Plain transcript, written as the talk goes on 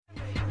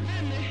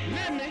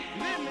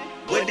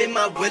What am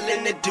I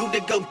willing to do to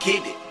go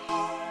get it?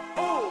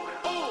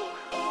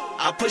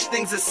 I push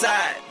things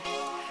aside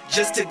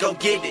just to go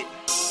get it.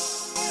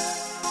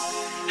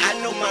 I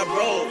know my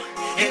role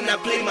and I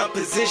play my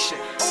position.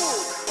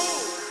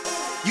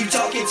 You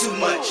talking too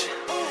much.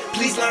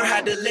 Please learn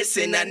how to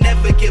listen. I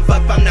never give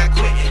up. I'm not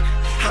quitting.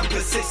 I'm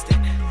persistent.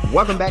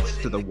 Welcome back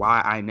to the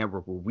Why I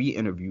Network, where we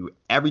interview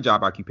every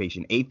job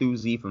occupation A through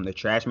Z, from the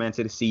trash man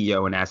to the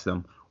CEO, and ask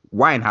them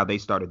why and how they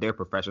started their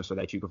profession so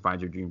that you can find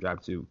your dream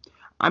job too.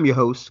 I'm your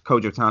host,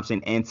 Kojo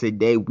Thompson, and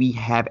today we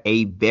have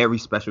a very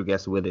special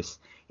guest with us.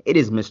 It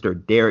is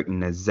Mr. Derek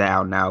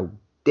Nazzal. Now,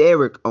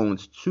 Derek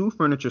owns 2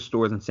 furniture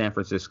stores in San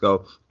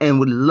Francisco and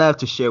would love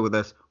to share with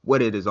us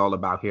what it is all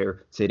about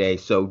here today.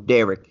 So,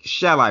 Derek,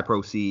 shall I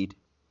proceed?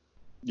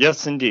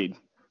 Yes, indeed.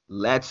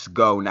 Let's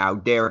go. Now,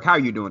 Derek, how are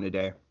you doing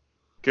today?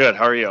 Good.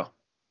 How are you?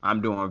 I'm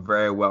doing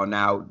very well.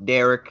 Now,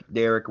 Derek,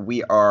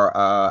 we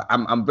are.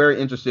 I'm very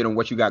interested in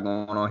what you got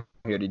going on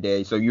here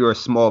today. So you're a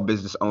small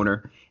business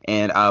owner,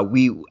 and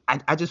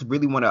I just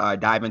really want to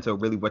dive into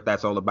really what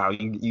that's all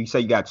about. You say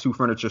you got 2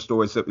 furniture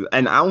stores,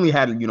 and I only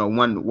had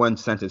one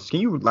sentence. Can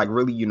you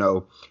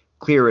really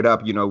clear it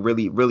up?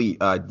 Really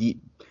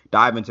deep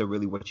dive into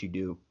really what you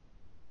do.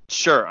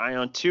 Sure. I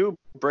own 2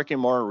 brick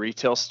and mortar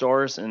retail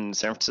stores in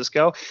San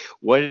Francisco.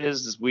 What it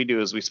is we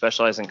do is we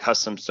specialize in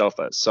custom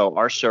sofas. So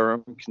our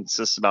showroom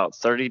consists of about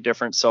 30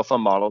 different sofa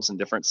models in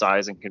different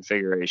size and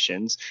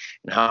configurations.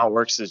 And how it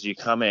works is you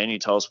come in, you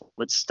tell us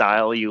what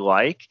style you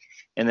like,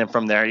 and then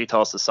from there you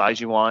tell us the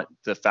size you want,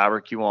 the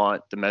fabric you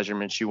want, the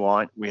measurements you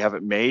want. We have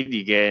it made.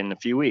 You get it in a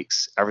few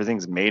weeks.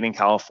 Everything's made in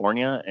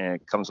California, and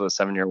it comes with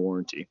a 7-year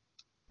warranty.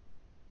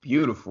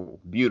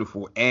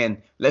 Beautiful.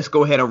 And let's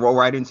go ahead and roll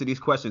right into these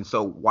questions.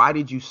 So why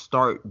did you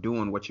start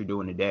doing what you're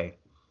doing today?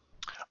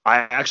 I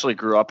actually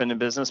grew up in the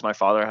business. My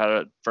father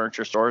had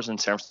furniture stores in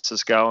San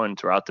Francisco and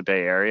throughout the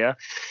Bay Area.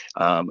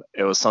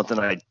 It was something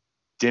I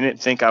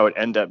didn't think I would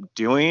end up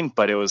doing,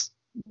 but it was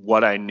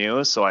what I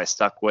knew, so I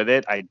stuck with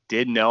it. I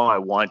did know I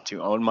want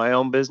to own my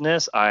own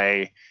business.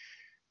 I,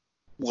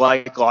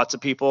 like lots of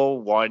people,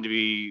 wanted to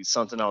be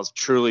something I was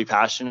truly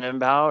passionate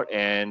about.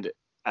 And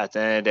at the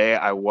end of the day,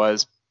 I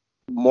was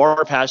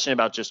more passionate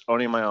about just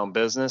owning my own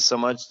business so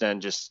much than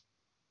just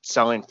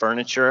selling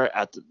furniture.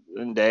 At the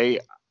end of the day,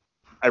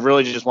 I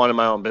really just wanted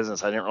my own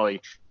business. I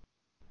didn't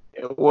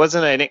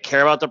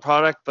care about the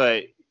product,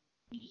 but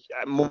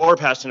I'm more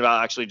passionate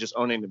about actually just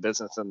owning the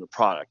business than the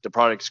product. The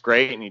product's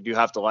great and you do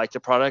have to like the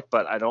product,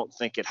 but I don't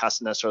think it has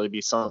to necessarily be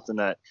something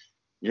that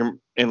you're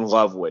in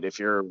love with. If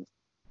you're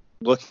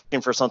looking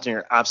for something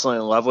you're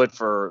absolutely in love with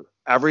for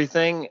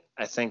everything,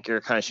 I think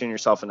you're kind of shooting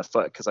yourself in the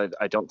foot, because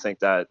I don't think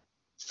that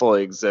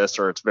fully exists,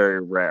 or it's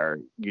very rare.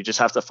 You just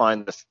have to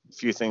find the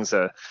few things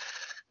that,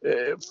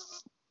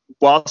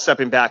 while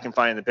stepping back and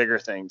finding the bigger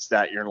things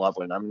that you're in love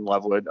with. I'm in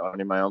love with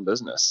owning my own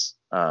business.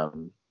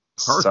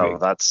 So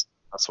that's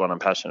what I'm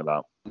passionate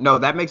about. No,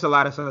 that makes a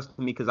lot of sense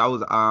to me, because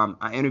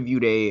I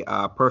interviewed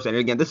a person. And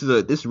again, this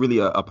is really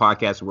a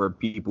podcast where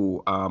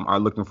people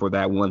are looking for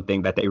that one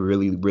thing that they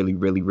really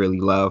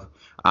love.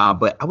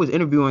 But I was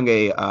interviewing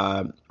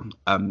a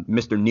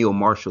Mr. Neil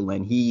Marshall,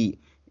 and he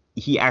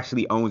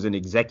actually owns an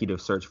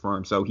executive search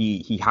firm. So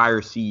he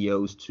hires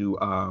CEOs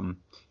to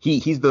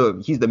he's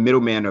the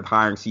middleman of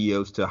hiring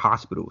CEOs to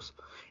hospitals.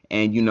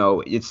 And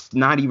it's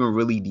not even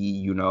really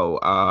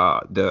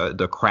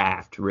the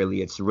craft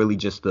really. It's really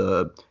just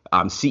the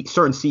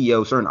certain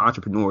CEOs, certain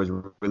entrepreneurs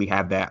really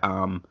have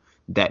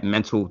that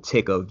mental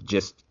tick of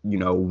just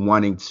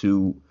wanting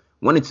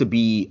to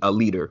be a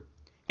leader.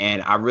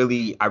 And I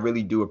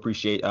really do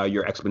appreciate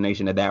your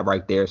explanation of that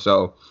right there.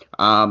 So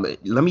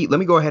let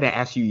me go ahead and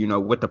ask you,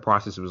 what the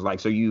process was like.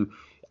 So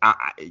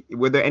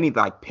were there any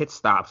pit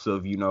stops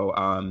of you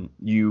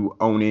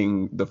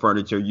owning the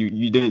furniture?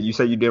 You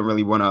said you didn't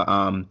really want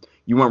to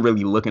you weren't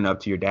really looking up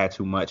to your dad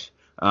too much.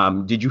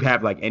 Did you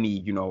have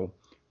any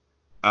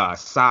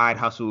side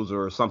hustles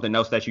or something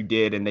else that you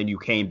did and then you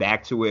came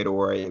back to it,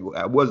 or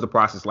what was the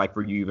process like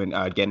for you even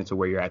getting to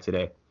where you're at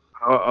today?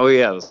 Oh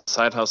yeah, the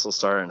side hustle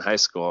started in high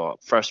school.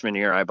 Freshman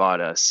year, I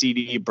bought a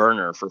CD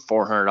burner for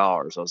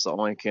 $400. I was the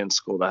only kid in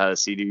school that had a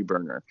CD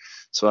burner.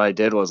 So what I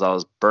did was I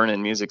was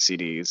burning music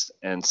CDs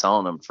and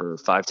selling them for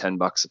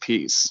 $5-10 a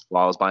piece,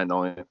 while I was buying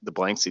the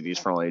blank CDs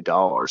for only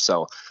 $1.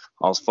 So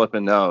I was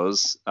flipping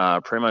those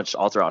pretty much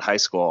all throughout high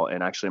school.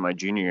 And actually my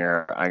junior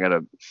year, I got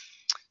a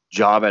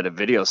job at a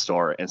video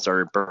store and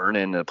started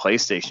burning the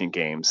PlayStation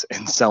games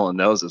and selling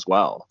those as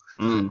well.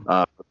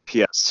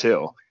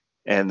 PS2.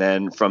 And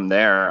then from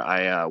there,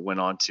 I went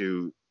on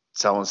to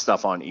selling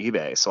stuff on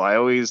eBay. So I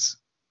always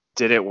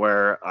did it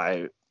where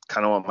I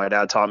kind of what my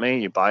dad taught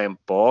me. You buy in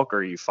bulk,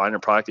 or you find a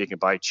product you can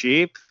buy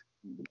cheap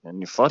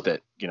and you flip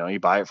it. You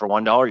buy it for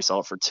 $1, you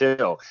sell it for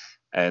 $2.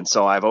 And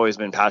so I've always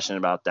been passionate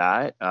about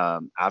that.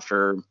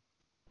 After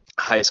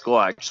high school,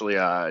 I actually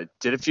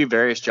did a few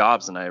various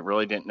jobs, and I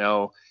really didn't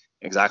know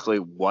exactly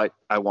what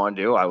I wanted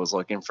to do. I was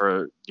looking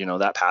for,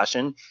 that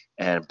passion,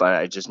 but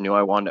I just knew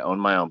I wanted to own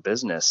my own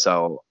business.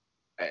 So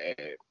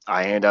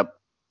I ended up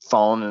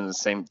following in the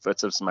same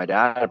footsteps as my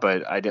dad,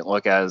 but I didn't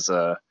look as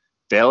a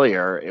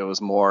failure. It was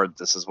more,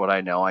 this is what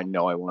I know. I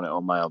know I want to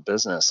own my own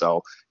business.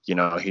 So, he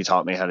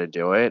taught me how to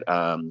do it.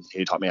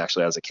 He taught me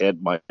actually as a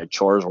kid. My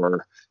chores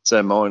were, instead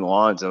of mowing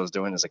lawns, I was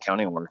doing his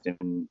accounting work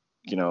and,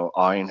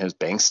 eyeing his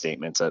bank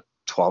statements at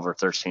 12 or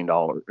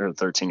 $13 or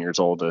 13 years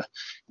old to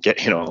get,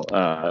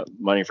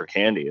 money for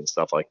candy and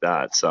stuff like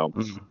that. So,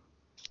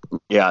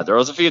 yeah, there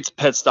was a few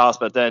pit stops,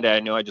 but then I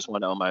knew I just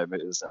wanted to own my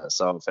business.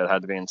 So if it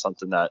had to be in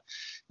something that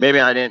maybe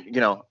I didn't,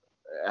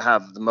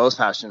 have the most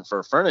passion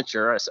for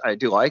furniture, I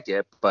do like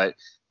it, but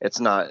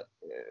it's not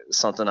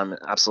something I'm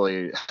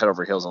absolutely head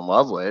over heels in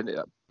love with.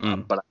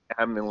 But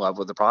I am in love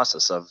with the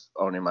process of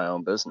owning my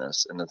own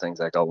business and the things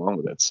that go along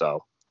with it.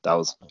 So that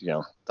was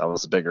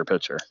the bigger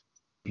picture.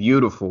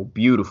 Beautiful,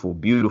 beautiful,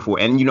 beautiful.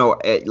 And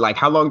like,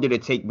 how long did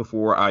it take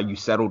before you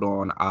settled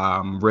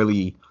on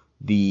really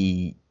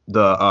the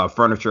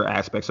furniture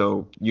aspect?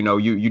 So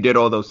you did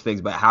all those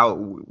things, but how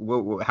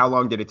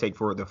long did it take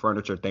for the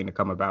furniture thing to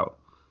come about?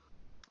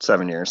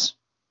 7 years.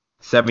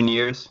 7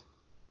 years?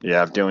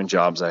 Yeah, doing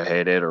jobs I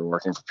hated or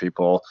working for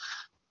people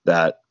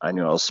that I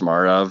knew I was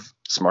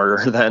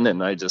smarter than,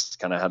 and I just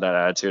kind of had that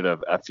attitude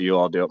of F you,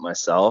 I'll do it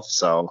myself.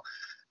 So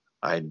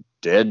I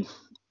did.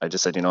 I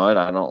just said, what?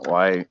 I don't.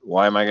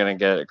 Why am I going to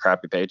get a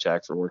crappy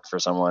paycheck for work for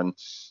someone?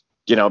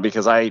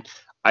 Because I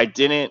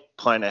didn't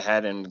plan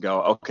ahead and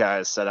go, okay,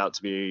 I set out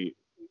to be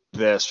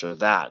this or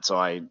that. So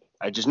I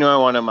just knew I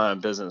wanted my own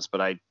business,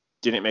 but I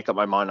didn't make up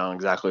my mind on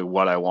exactly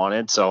what I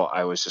wanted. So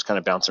I was just kind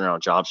of bouncing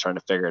around jobs trying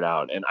to figure it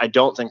out. And I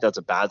don't think that's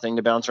a bad thing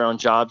to bounce around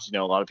jobs. A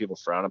lot of people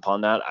frown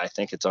upon that. I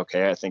think it's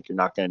okay. I think you're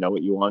not going to know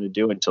what you want to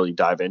do until you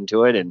dive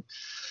into it. And,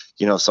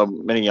 so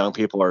many young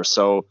people are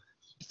so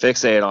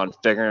fixated on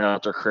figuring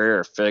out their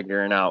career,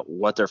 figuring out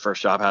what their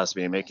first job has to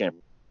be and making it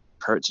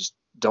just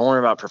don't worry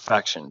about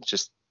perfection.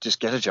 Just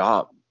get a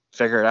job,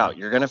 figure it out.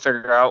 You're going to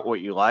figure out what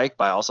you like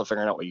by also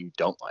figuring out what you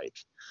don't like.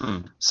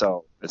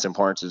 So it's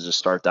important to just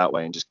start that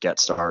way and just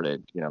get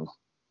started,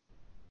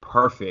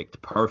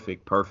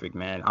 Perfect,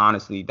 man.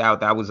 Honestly,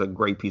 that was a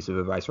great piece of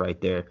advice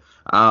right there.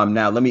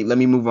 Now let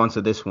me move on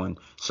to this one.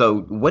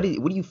 So what do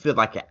you feel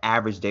like an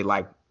average day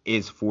like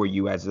is for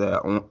you as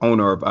the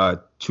owner of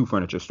two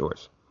furniture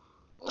stores?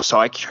 So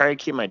I try to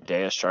keep my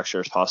day as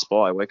structured as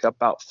possible. I wake up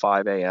about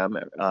 5 a.m.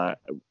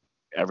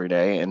 Every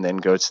day and then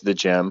go to the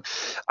gym.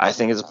 I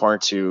think it's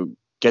important to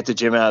get the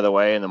gym out of the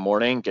way in the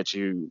morning, get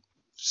you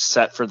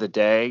set for the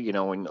day.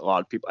 When a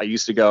lot of people, I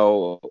used to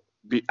go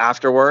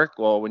after work.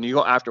 Well, when you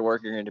go after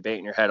work, you're going to debate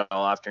in your head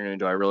all afternoon,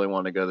 do I really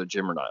want to go to the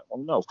gym or not?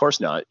 Well, no, of course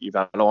not. You've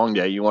had a long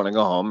day. You want to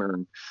go home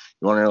and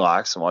you want to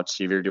relax and watch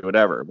TV or do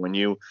whatever. When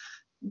you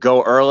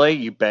go early,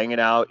 you bang it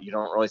out. You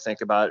don't really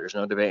think about it. There's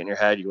no debate in your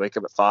head. You wake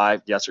up at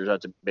 5. Yes, there's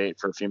that debate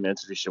for a few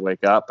minutes if you should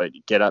wake up, but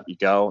you get up, you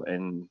go,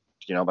 and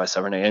by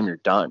 7 a.m. you're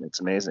done.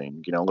 It's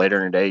amazing.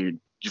 Later in the day,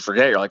 you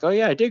forget. You're like, oh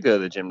yeah, I did go to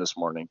the gym this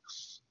morning.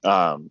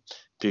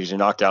 Because you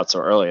knocked out so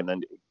early. And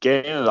then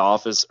getting into the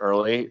office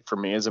early for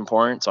me is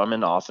important. So I'm in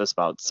the office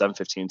about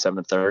 7:15,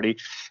 7:30.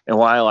 And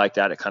why I like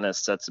that, it kind of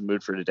sets the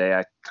mood for the day.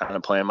 I kind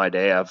of plan my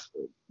day of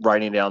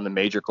writing down the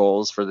major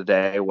goals for the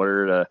day. What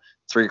are the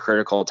 3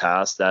 critical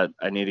tasks that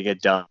I need to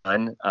get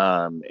done,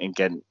 and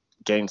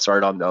getting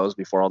started on those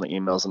before all the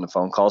emails and the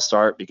phone calls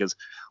start. Because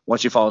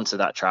once you fall into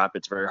that trap,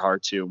 it's very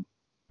hard to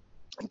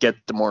get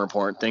the more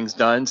important things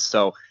done.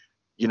 So,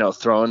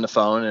 throwing the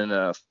phone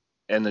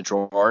in the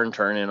drawer and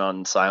turning it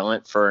on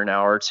silent for an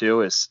hour or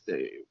two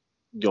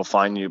you'll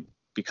find you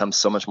become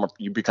so much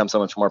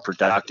more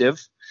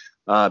productive,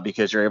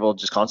 because you're able to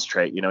just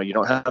concentrate. You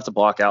don't have to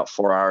block out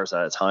 4 hours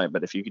at a time,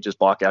 but if you could just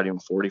block out even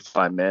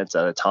 45 minutes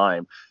at a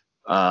time,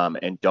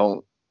 and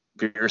don't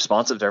be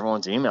responsive to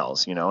everyone's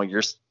emails.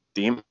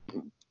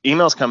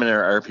 Emails coming in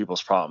are other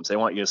people's problems. They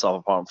want you to solve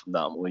a problem from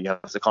them. Well, you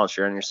have to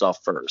concentrate on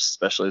yourself first,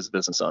 especially as a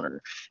business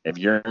owner. If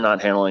you're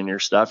not handling your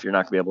stuff, you're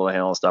not going to be able to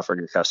handle stuff for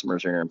your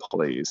customers or your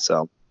employees.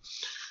 So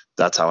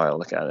that's how I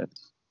look at it.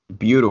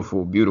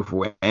 Beautiful.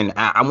 And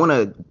I want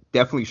to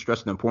definitely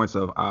stress the importance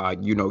of,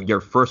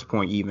 your first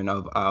point even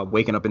of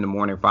waking up in the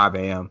morning, 5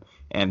 a.m.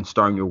 and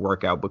starting your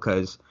workout,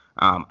 because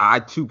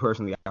I too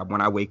personally, when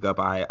I wake up,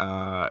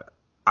 I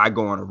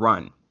go on a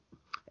run.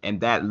 And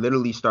that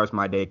literally starts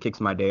my day, kicks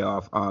my day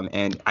off.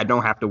 And I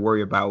don't have to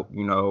worry about,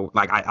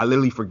 I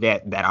literally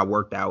forget that I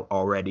worked out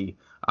already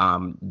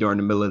during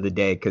the middle of the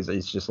day, because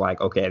it's just like,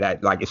 okay,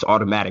 that like it's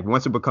automatic.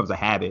 Once it becomes a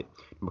habit,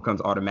 it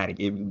becomes automatic.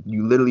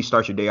 You literally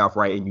start your day off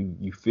right,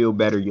 and you feel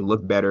better, you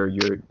look better,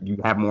 you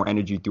have more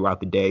energy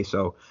throughout the day.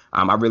 So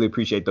I really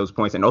appreciate those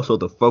points, and also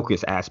the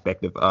focus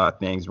aspect of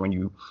things when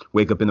you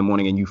wake up in the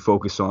morning and you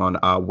focus on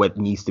what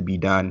needs to be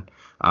done,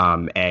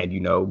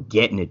 and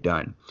getting it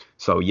done.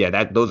 So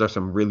yeah, those are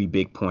some really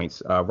big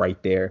points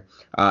right there.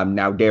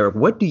 Now, Derek,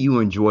 what do you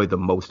enjoy the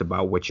most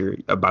about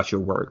your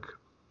work?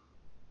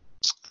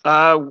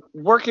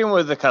 Working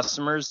with the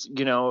customers,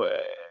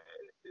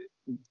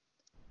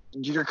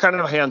 you're kind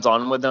of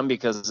hands-on with them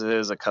because it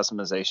is a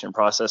customization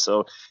process.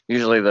 So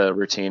usually the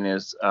routine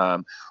is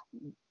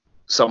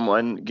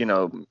someone,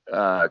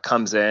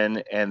 comes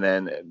in and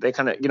then they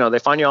kind of, they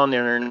find you on the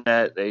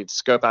internet, they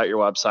scope out your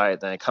website,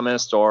 then they come in a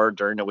store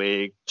during the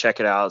week, check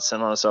it out, sit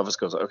on the sofa,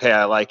 goes, okay,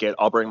 I like it.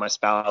 I'll bring my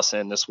spouse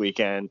in this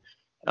weekend,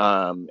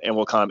 and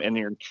we'll come. And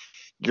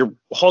you're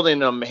holding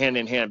them hand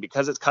in hand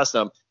because it's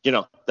custom.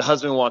 The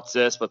husband wants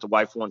this, but the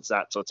wife wants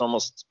that. So it's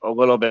almost a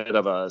little bit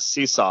of a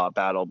seesaw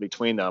battle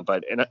between them,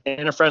 but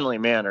in a friendly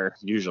manner,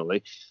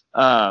 usually.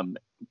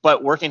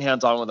 But working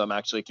hands on with them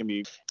actually can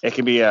be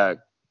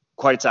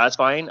quite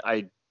satisfying.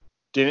 I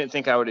didn't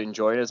think I would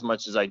enjoy it as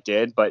much as I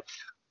did, but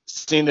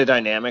seeing the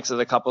dynamics of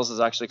the couples is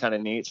actually kind of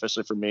neat,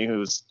 especially for me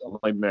who's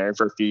only married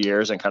for a few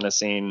years, and kind of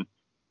seeing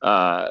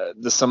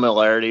the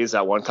similarities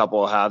that one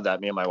couple have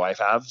that me and my wife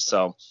have.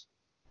 So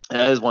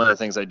that is one of the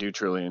things I do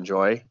truly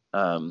enjoy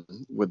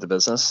with the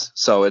business.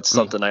 So it's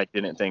something I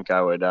didn't think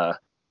I would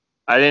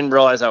I didn't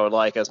realize I would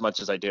like as much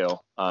as I do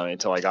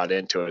until I got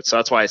into it. So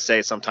that's why I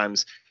say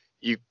sometimes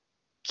you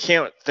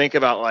can't think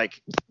about,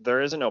 like,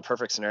 there isn't no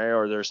perfect scenario,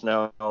 or there's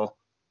no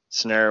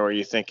scenario where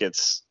you think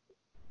this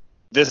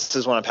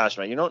is what I'm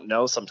passionate about. You don't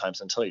know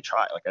sometimes until you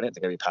try. Like, I didn't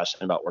think I'd be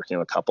passionate about working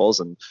with couples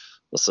and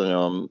listening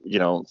to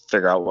them,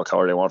 figure out what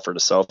color they want for the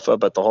sofa.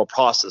 But the whole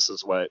process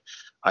is what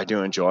I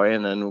do enjoy.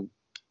 And then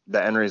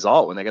the end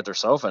result, when they get their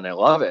sofa and they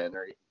love it and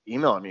they're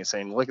emailing me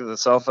saying, look at the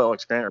sofa, it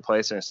looks great in your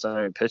place, and they're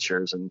sending me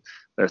pictures and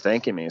they're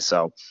thanking me.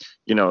 So,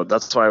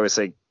 that's why I always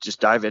say,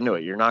 just dive into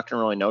it. You're not going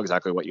to really know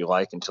exactly what you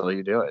like until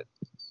you do it.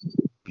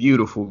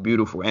 Beautiful.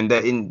 And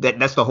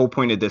that's the whole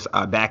point of this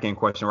back end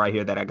question right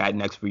here that I got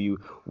next for you.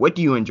 What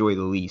do you enjoy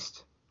the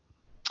least?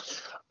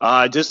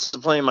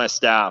 Disciplining my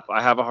staff.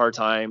 I have a hard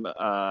time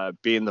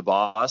being the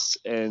boss,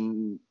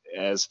 and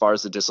as far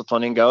as the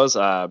disciplining goes,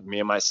 me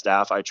and my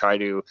staff, I try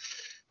to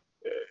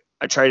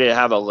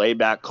have a laid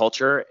back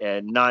culture,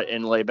 and not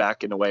laid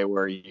back in a way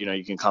where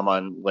you can come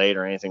on late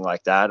or anything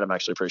like that. I'm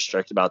actually pretty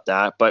strict about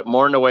that, but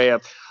more in the way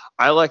of,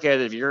 I look at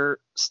it, if your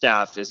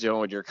staff is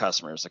dealing with your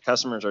customers, the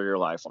customers are your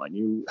lifeline.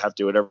 You have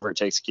to do whatever it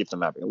takes to keep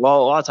them happy.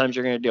 Well, a lot of times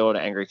you're going to deal with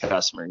an angry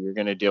customer. You're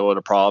going to deal with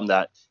a problem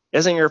that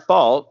isn't your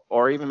fault,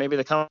 or even maybe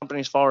the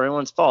company's fault or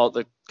anyone's fault.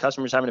 The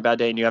customer's having a bad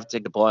day and you have to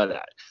take the blood of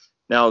that.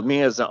 Now,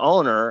 me as the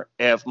owner,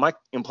 if my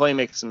employee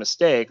makes a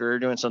mistake or you're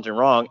doing something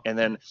wrong, and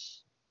then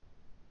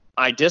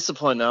I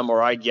discipline them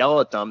or I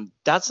yell at them,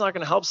 that's not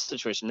going to help the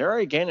situation. They're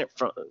already getting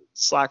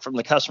slack from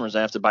the customers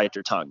and have to bite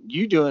their tongue.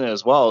 You doing it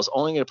as well is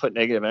only going to put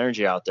negative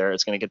energy out there.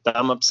 It's going to get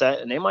them upset,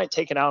 and they might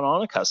take it out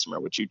on a customer,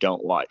 which you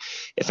don't want.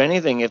 If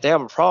anything, if they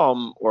have a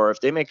problem or if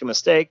they make a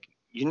mistake,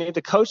 you need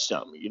to coach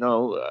them.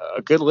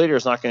 A good leader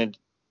is not going to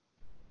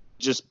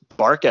just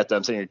bark at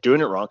them saying you're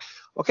doing it wrong.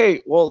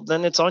 Okay, well,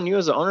 then it's on you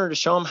as an owner to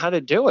show them how to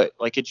do it.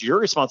 Like, it's your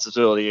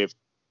responsibility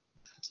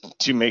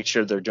to make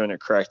sure they're doing it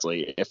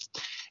correctly.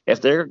 If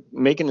they're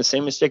making the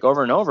same mistake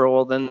over and over,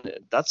 well, then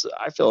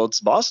I feel it's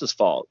the boss's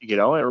fault,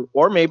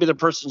 or maybe the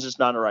person's just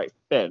not a right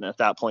fit. And at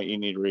that point, you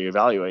need to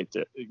reevaluate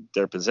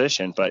their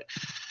position. But,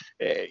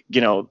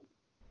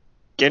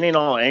 getting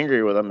all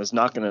angry with them is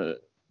not going to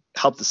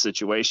help the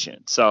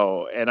situation.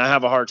 So, and I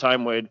have a hard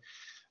time with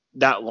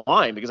that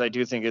line, because I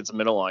do think it's a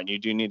middle line. You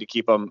do need to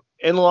keep them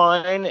in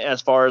line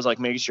as far as, like,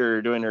 making sure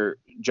you're doing your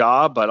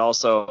job, but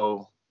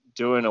also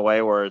do it in a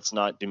way where it's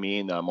not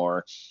demeaning them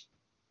or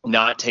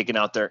not taking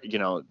out their,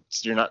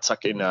 you're not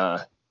taking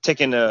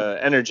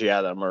energy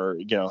out of them, or,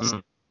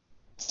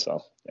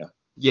 so, yeah.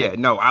 Yeah,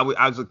 no, I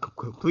was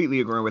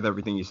completely agreeing with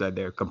everything you said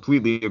there.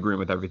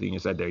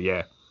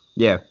 Yeah.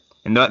 Yeah.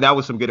 And that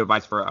was some good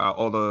advice for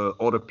all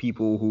the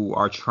people who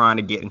are trying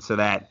to get into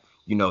that,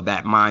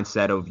 that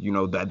mindset of,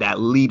 that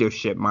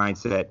leadership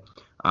mindset,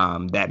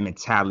 that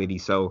mentality.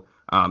 So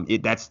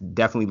that's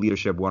definitely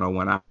leadership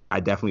 101. I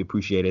definitely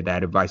appreciated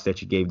that advice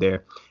that you gave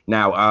there.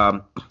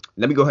 Now,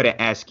 let me go ahead and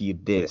ask you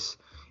this.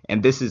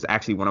 And this is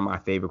actually one of my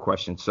favorite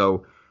questions.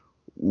 So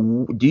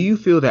do you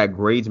feel that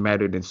grades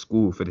mattered in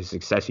school for the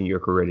success in your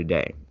career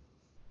today?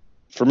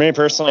 For me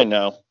personally,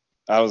 no.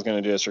 I was going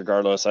to do this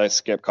regardless. I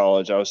skipped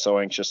college. I was so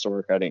anxious to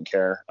work, I didn't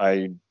care.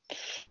 I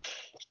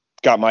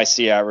got my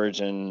C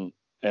average in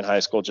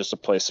high school just to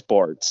play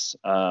sports,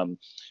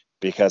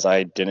 because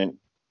I didn't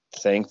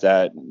think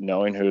that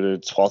knowing who the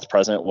 12th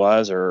president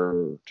was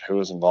or who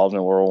was involved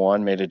in World War I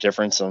made a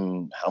difference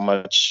in how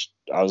much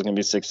I was going to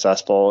be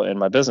successful in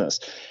my business.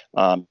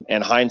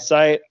 In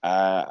hindsight,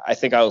 I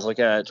think I was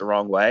looking at it the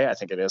wrong way. I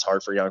think it is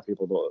hard for young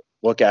people to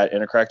look at it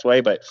in a correct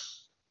way, but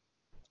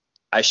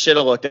I should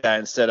have looked at it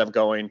instead of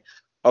going,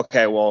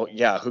 okay, well,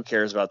 yeah, who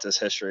cares about this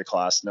history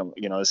class? No,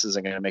 this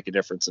isn't going to make a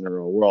difference in the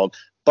real world.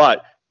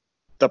 But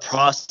the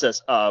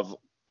process of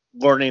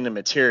learning the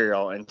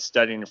material and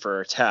studying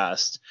for a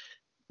test,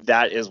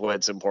 that is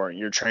what's important.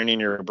 You're training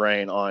your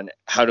brain on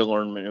how to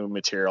learn new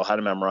material, how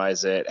to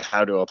memorize it,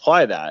 how to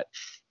apply that.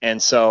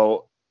 And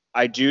so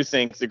I do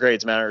think the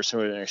grades matter to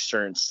an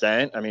certain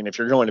extent. I mean, if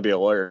you're going to be a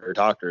lawyer or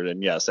doctor, then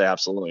yes, they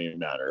absolutely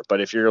matter. But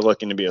if you're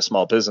looking to be a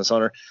small business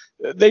owner,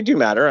 they do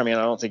matter. I mean,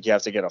 I don't think you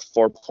have to get a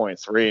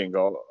 4.3 and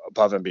go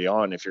above and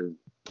beyond if you're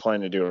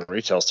planning to do a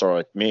retail store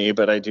like me.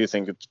 But I do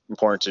think it's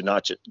important to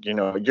not just,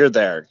 you're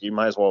there. You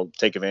might as well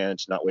take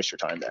advantage and not waste your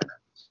time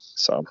there.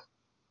 So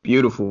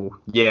beautiful.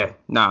 Yeah,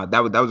 nah,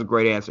 that was a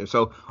great answer.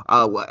 So,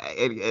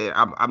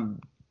 I'm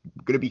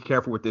gonna be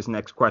careful with this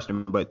next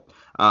question, but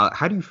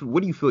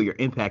what do you feel your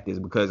impact is?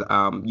 Because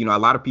a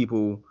lot of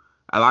people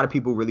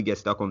really get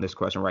stuck on this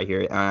question right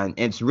here, and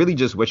it's really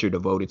just what you're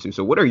devoted to.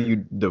 So, what are you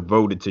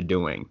devoted to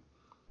doing?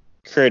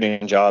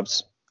 creating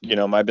jobs.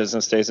 My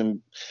business stays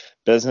in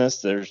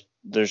business. There's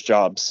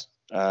jobs.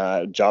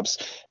 Jobs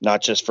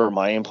not just for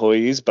my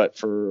employees, but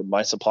for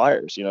my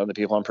suppliers, the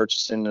people I'm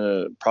purchasing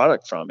the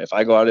product from. If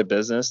I go out of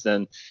business,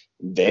 then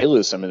they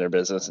lose some of their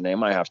business and they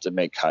might have to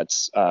make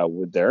cuts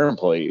with their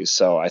employees.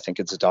 So I think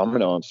it's a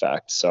domino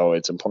effect. So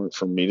it's important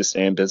for me to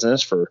stay in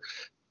business for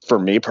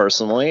me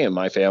personally and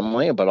my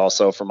family, but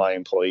also for my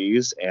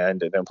employees and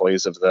the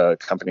employees of the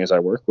companies I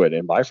work with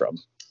and buy from.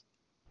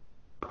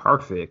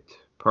 Perfect.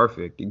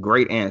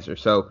 Great answer.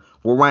 So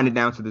we're winding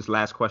down to this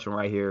last question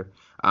right here.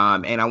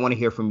 And I want to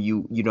hear from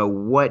you.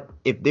 What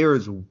if there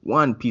is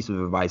one piece of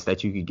advice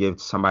that you could give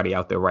to somebody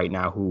out there right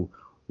now who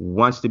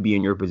wants to be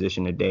in your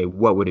position today?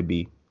 What would it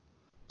be?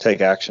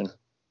 Take action.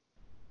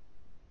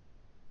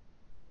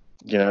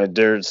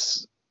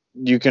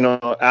 You can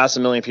ask a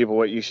million people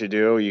what you should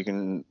do. You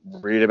can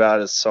read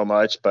about it so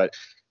much, but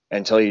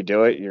until you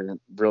do it, you're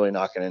really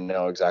not going to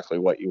know exactly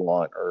what you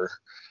want or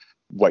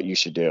what you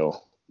should do.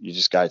 You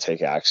just got to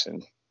take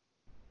action.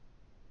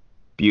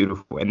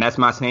 Beautiful. And that's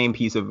my same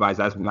piece of advice.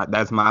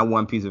 That's my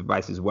one piece of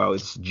advice as well.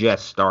 It's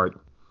just start.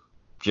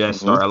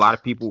 Start. A lot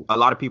of people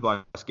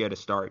are scared to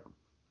start.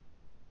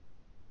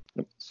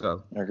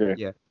 So I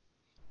agree.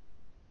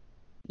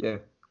 Yeah.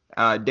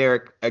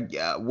 Derek,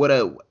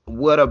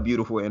 what a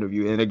beautiful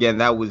interview. And again,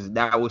 that was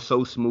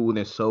so smooth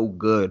and so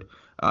good.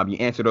 You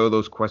answered all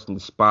those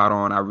questions spot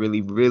on. I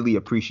really, really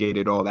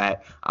appreciated all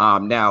that.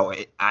 Now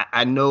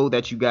I know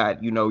that you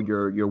got,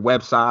 your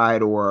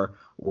website or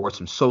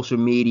some social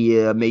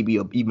media, maybe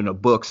even a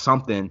book,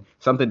 something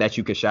that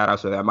you could shout out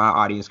so that my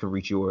audience can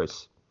reach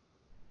yours.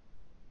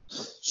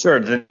 Sure.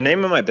 The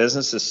name of my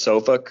business is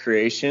Sofa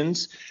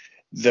Creations.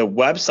 The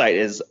website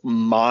is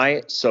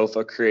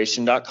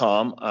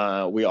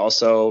mysofacreation.com. We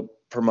also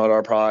promote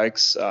our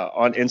products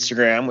on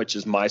Instagram, which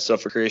is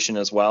mysofacreation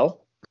as well.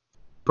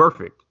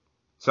 Perfect.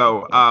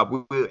 So,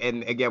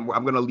 and again,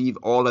 I'm going to leave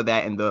all of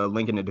that in the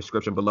link in the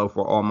description below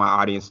for all my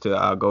audience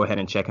to go ahead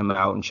and check him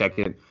out and check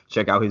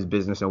out his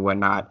business and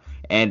whatnot.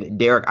 And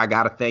Derek, I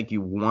got to thank you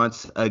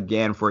once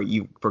again for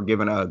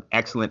giving an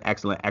excellent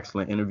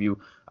interview.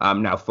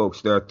 Now,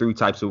 folks, there are 3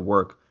 types of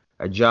work: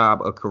 a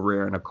job, a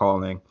career, and a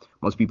calling.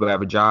 Most people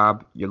have a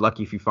job. You're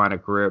lucky if you find a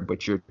career,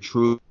 but you're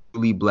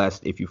truly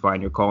blessed if you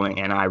find your calling.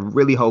 And I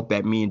really hope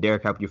that me and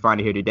Derek helped you find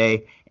it here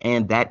today.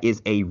 And that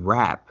is a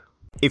wrap.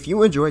 If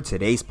you enjoyed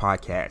today's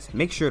podcast,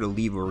 make sure to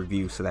leave a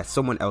review so that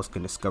someone else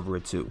can discover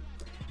it too.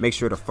 Make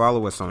sure to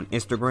follow us on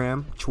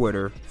Instagram,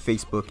 Twitter,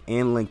 Facebook,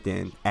 and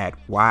LinkedIn at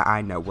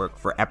YI Network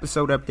for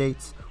episode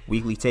updates,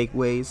 weekly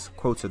takeaways,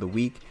 quotes of the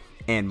week,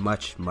 and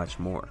much, much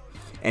more.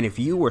 And if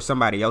you or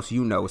somebody else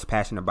you know is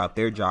passionate about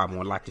their job and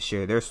would like to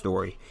share their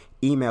story,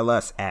 email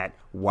us at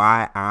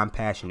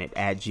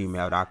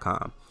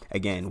whyimpassionate@gmail.com.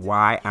 Again,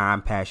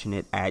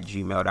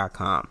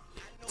 whyimpassionate@gmail.com.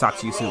 Talk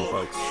to you soon,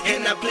 folks.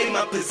 And I play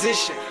my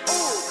position.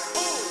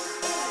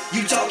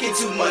 You talking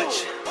too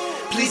much.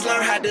 Please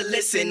learn how to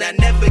listen. I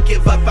never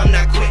give up, I'm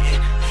not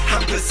quitting.